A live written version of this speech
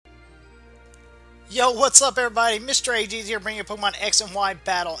Yo, what's up everybody? MrAGeezie here bringing you Pokemon X and Y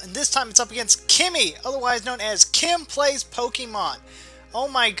battle, and this time it's up against Kimmy, otherwise known as KimPlaysPokemon. Oh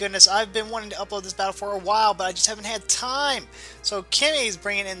my goodness, I've been wanting to upload this battle for a while, but I just haven't had time. So Kimmy's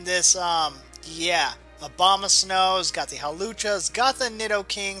bringing in this, Abomasnows, got the Haluchas, got the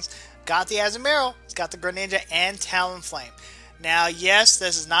Nidokings, got the Azumarill, it's got the Greninja, and Talonflame. Now, yes,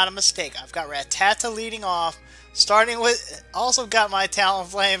 this is not a mistake. I've got Rattata leading off. Starting with, also got my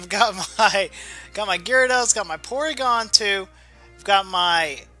Talonflame, got my Gyarados, got my Porygon too, I've got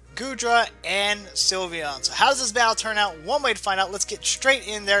my Goodra and Sylveon. So how does this battle turn out? One way to find out. Let's get straight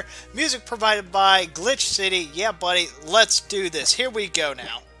in there. Music provided by Glitch City. Yeah, buddy, let's do this. Here we go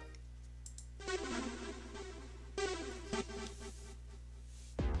now.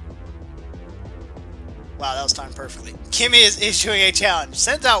 Wow, that was timed perfectly. Kimmy is issuing a challenge.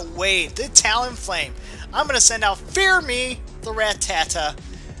 Sends out Wade, the Talonflame. I'm going to send out Fear Me, the Rattata.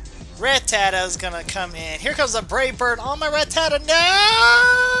 Rattata is going to come in. Here comes the Brave Bird on my Rattata.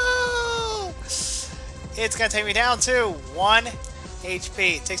 No! It's going to take me down to 1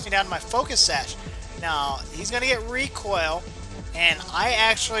 HP. It takes me down to my Focus Sash. Now, he's going to get Recoil. And I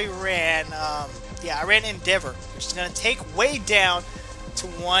actually ran, I ran Endeavor, which is going to take Wade down to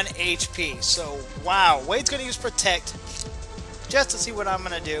 1 HP. So, wow. Wade's going to use Protect just to see what I'm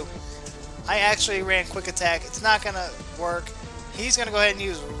going to do. I actually ran Quick Attack. It's not going to work. He's going to go ahead and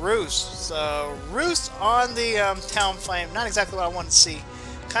use Roost. So, Roost on the Talonflame. Not exactly what I want to see.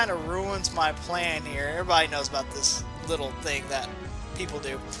 Kind of ruins my plan here. Everybody knows about this little thing that people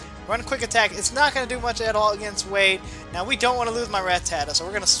do. Run Quick Attack. It's not going to do much at all against Wade. Now, we don't want to lose my Rattata, so we're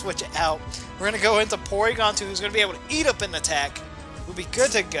going to switch it out. We're going to go into Porygon 2, who's going to be able to eat up an attack. We'll be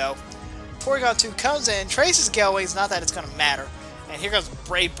good to go. Porygon 2 comes in, traces Gale Wings, not that it's going to matter. And here goes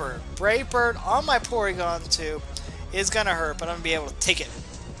Brave Bird. Brave Bird on my Porygon 2 is going to hurt, but I'm going to be able to take it.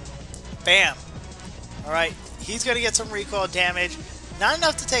 Bam. Alright, he's going to get some recoil damage. Not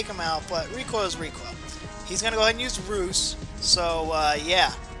enough to take him out, but recoil is recoil. He's going to go ahead and use Roost. So,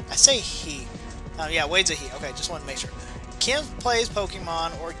 yeah. I say he. Yeah, Wade's a he. Okay, just want to make sure.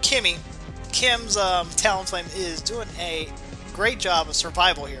 KimPlaysPokemon, or Kimmy. Kim's Talonflame is doing a great job of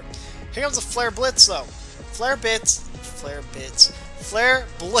survival here. Here comes the Flare Blitz, though. Flare Blitz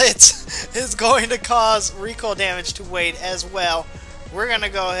is going to cause recoil damage to Wade as well. We're going to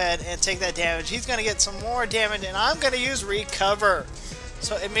go ahead and take that damage. He's going to get some more damage, and I'm going to use Recover.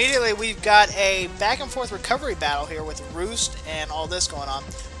 So immediately we've got a back and forth recovery battle here with Roost and all this going on.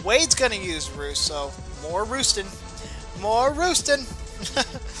 Wade's going to use Roost, so more roosting. More roosting.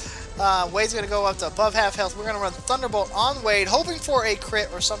 Wade's going to go up to above half health. We're going to run Thunderbolt on Wade, hoping for a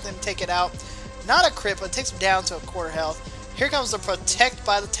crit or something to take it out. Not a crit, but it takes him down to a quarter health. Here comes the Protect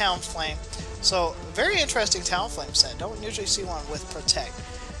by the Talonflame. So, very interesting Talonflame set. Don't usually see one with Protect.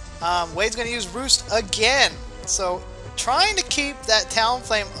 Wade's going to use Roost again. So, trying to keep that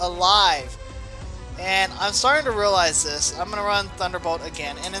Talonflame alive. And I'm starting to realize this. I'm going to run Thunderbolt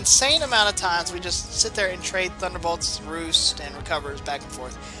again. An insane amount of times we just sit there and trade Thunderbolts, Roost, and Recovers back and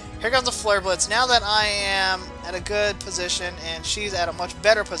forth. Here comes the Flare Blitz. Now that I am at a good position and she's at a much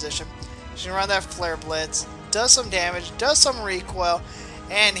better position, she's going to run that Flare Blitz, does some damage, does some recoil,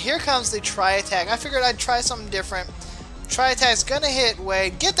 and here comes the Tri-Attack. I figured I'd try something different. Tri-Attack's going to hit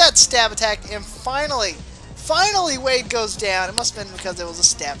Wade, get that Stab Attack, and finally Wade goes down. It must have been because it was a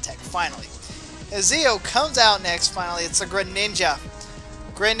Stab Attack, finally. As Zeo comes out next, finally, it's a Greninja.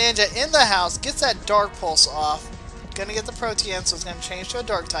 Greninja in the house, gets that Dark Pulse off. Gonna get the Protean, so it's gonna change to a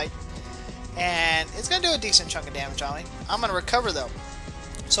Dark type. And it's gonna do a decent chunk of damage on me. I'm gonna recover though.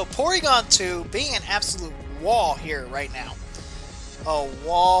 So Porygon 2 being an absolute wall here right now. Oh,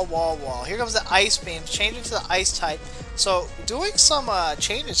 wall. Here comes the Ice Beam, changing to the Ice type. So doing some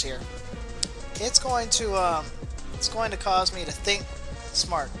changes here. It's going to cause me to think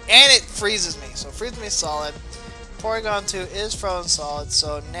smart. And it freezes me. So it freezes me solid. Porygon 2 is frozen solid,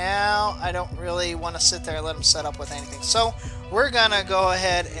 so now I don't really want to sit there and let him set up with anything. So we're going to go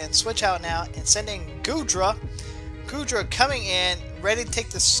ahead and switch out now and send in Goodra. Goodra coming in, ready to take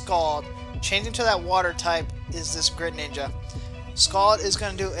the Scald. Changing to that water type is this Greninja. Scald is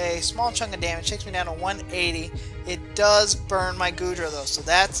going to do a small chunk of damage, takes me down to 180. It does burn my Goodra though, so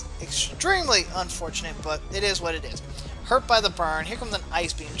that's extremely unfortunate, but it is what it is. Hurt by the burn. Here comes an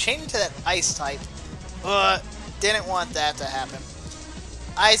Ice Beam, changing to that Ice type. Didn't want that to happen.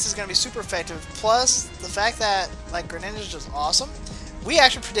 Ice is going to be super effective, plus the fact that like Greninja is just awesome. We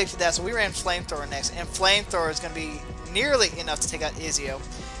actually predicted that, so we ran Flamethrower next, and Flamethrower is going to be nearly enough to take out Ezio.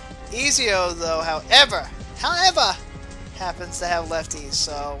 Ezio, though, however, happens to have lefties,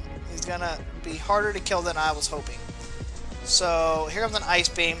 so he's going to be harder to kill than I was hoping. So here comes an Ice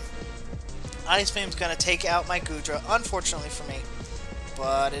Beam. Ice Beam's gonna take out my Goodra, unfortunately for me.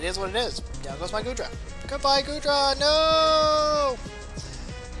 But it is what it is. Down goes my Goodra. Goodbye, Goodra! No!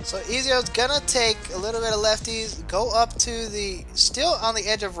 So Ezio's gonna take a little bit of lefties, go up to the... Still on the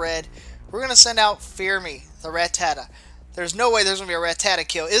edge of red. We're gonna send out Fear Me, the Rattata. There's no way there's gonna be a Rattata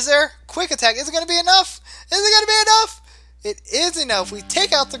kill. Is there? Quick attack. Is it gonna be enough? Is it gonna be enough? It is enough. We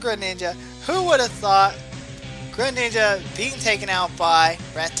take out the Greninja. Who would have thought Greninja being taken out by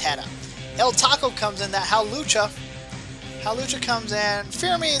Rattata? El Taco comes in. That Hawlucha comes in.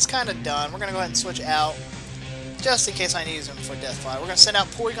 Fear Me is kind of done. We're going to go ahead and switch out just in case I need to use him for Death Fire. We're going to send out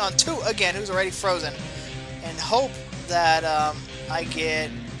Porygon 2 again, who's already frozen, and hope that I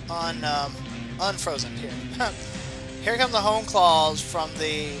get unfrozen here. Here comes the Home Claws from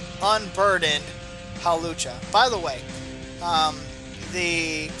the unburdened Hawlucha. By the way,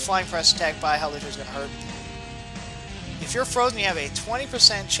 the Flying Press attack by Hawlucha is going to hurt. If you're frozen, you have a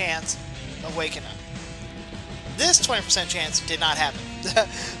 20% chance of waking up. This 20% chance did not happen.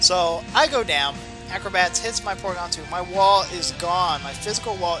 So I go down. Acrobats hits my Porygon 2. My wall is gone. My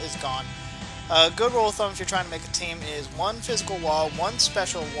physical wall is gone. A good rule of thumb if you're trying to make a team is 1 physical wall, 1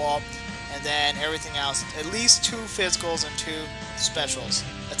 special wall, and then everything else. At least 2 physicals and 2 specials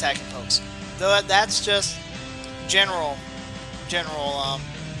attacking pokes. Though that's just general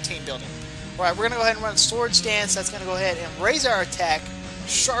team building. Alright, we're going to go ahead and run Swords Dance. That's going to go ahead and raise our attack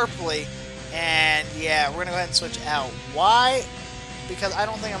sharply. And yeah, we're going to go ahead and switch out. Why? Because I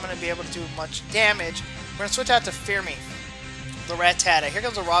don't think I'm going to be able to do much damage. We're going to switch out to Fear Me, the Rattata. Here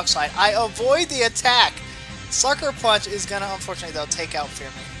comes the Rock Slide. I avoid the attack. Sucker Punch is going to, unfortunately, though, take out Fear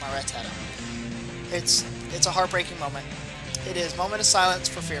Me, my Rattata. It's a heartbreaking moment. It is moment of silence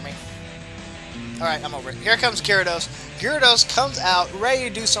for Fear Me. Alright, I'm over it. Here comes Gyarados. Gyarados comes out, ready to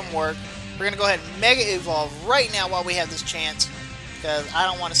do some work. We're going to go ahead and Mega Evolve right now while we have this chance, because I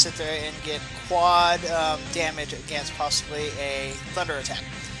don't want to sit there and get quad damage against possibly a Thunder attack.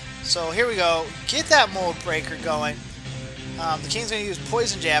 So here we go. Get that Mold Breaker going. The King's going to use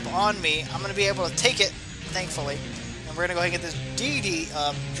Poison Jab on me. I'm going to be able to take it, thankfully. And we're going to go ahead and get this DD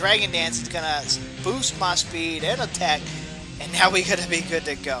up. Dragon Dance is going to boost my speed and attack. And now we're going to be good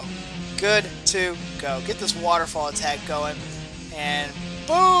to go. Good to go. Get this Waterfall attack going. And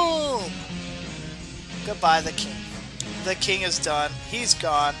boom! Goodbye, the King. The King is done. He's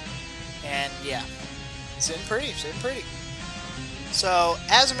gone. And yeah, sitting pretty, sitting pretty. So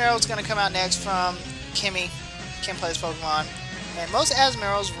Azumarill is going to come out next from KimPlaysPokemon. And most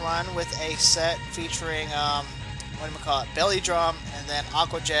Azumarills run with a set featuring, Belly Drum, and then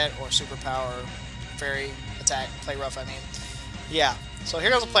Aqua Jet or Superpower, Fairy Attack, Play Rough, I mean. Yeah, so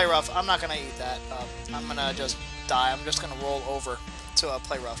here goes a Play Rough. I'm not going to eat that up. I'm going to just die. I'm just going to roll over to a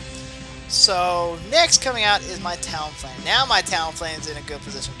Play Rough. So next coming out is my Talonflame. Now my Talonflame's in a good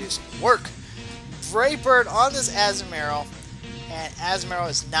position to do some work. Brave Bird on this Azumarill, and Azumarill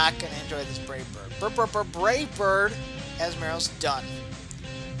is not going to enjoy this Brave Bird. Brave Bird, Azumarill's done.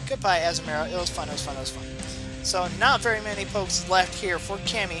 Goodbye, Azumarill. It was fun, it was fun, it was fun. So not very many pokes left here for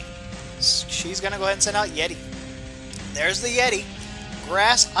Kimmy. She's going to go ahead and send out Yeti. There's the Yeti.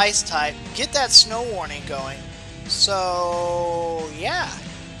 Grass, Ice type. Get that Snow Warning going. So yeah.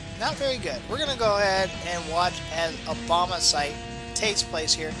 Not very good. We're going to go ahead and watch as Abomasite takes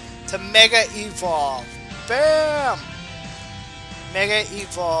place here to Mega Evolve. Bam! Mega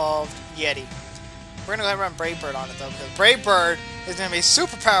Evolved Yeti. We're going to go ahead and run Brave Bird on it though, because Brave Bird is going to be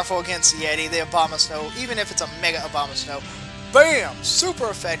super powerful against the Yeti, the Abomasnow, even if it's a Mega Abomasnow. Bam!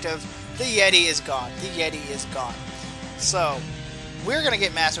 Super effective. The Yeti is gone. The Yeti is gone. So, we're going to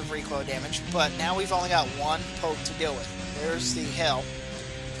get massive recoil damage, but now we've only got one poke to deal with. There's the Hell.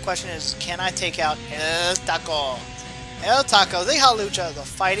 Question is, can I take out El Taco? El Taco, the Hawlucha, the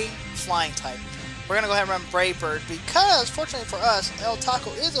fighting flying type. We're going to go ahead and run Brave Bird because, fortunately for us, El Taco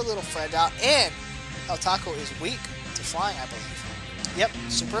is a little fragile and El Taco is weak to flying, I believe. Yep,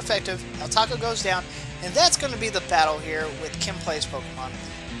 super effective. El Taco goes down, and that's going to be the battle here with KimPlaysPokemon.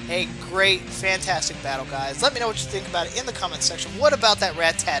 A great, fantastic battle, guys. Let me know what you think about it in the comments section. What about that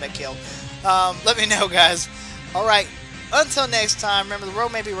Rattata kill? Let me know, guys. Alright. Until next time, remember the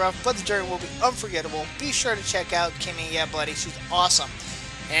road may be rough, but the journey will be unforgettable. Be sure to check out Kimmy, yeah buddy, she's awesome.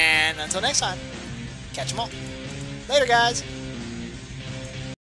 And until next time, catch them all. Later, guys.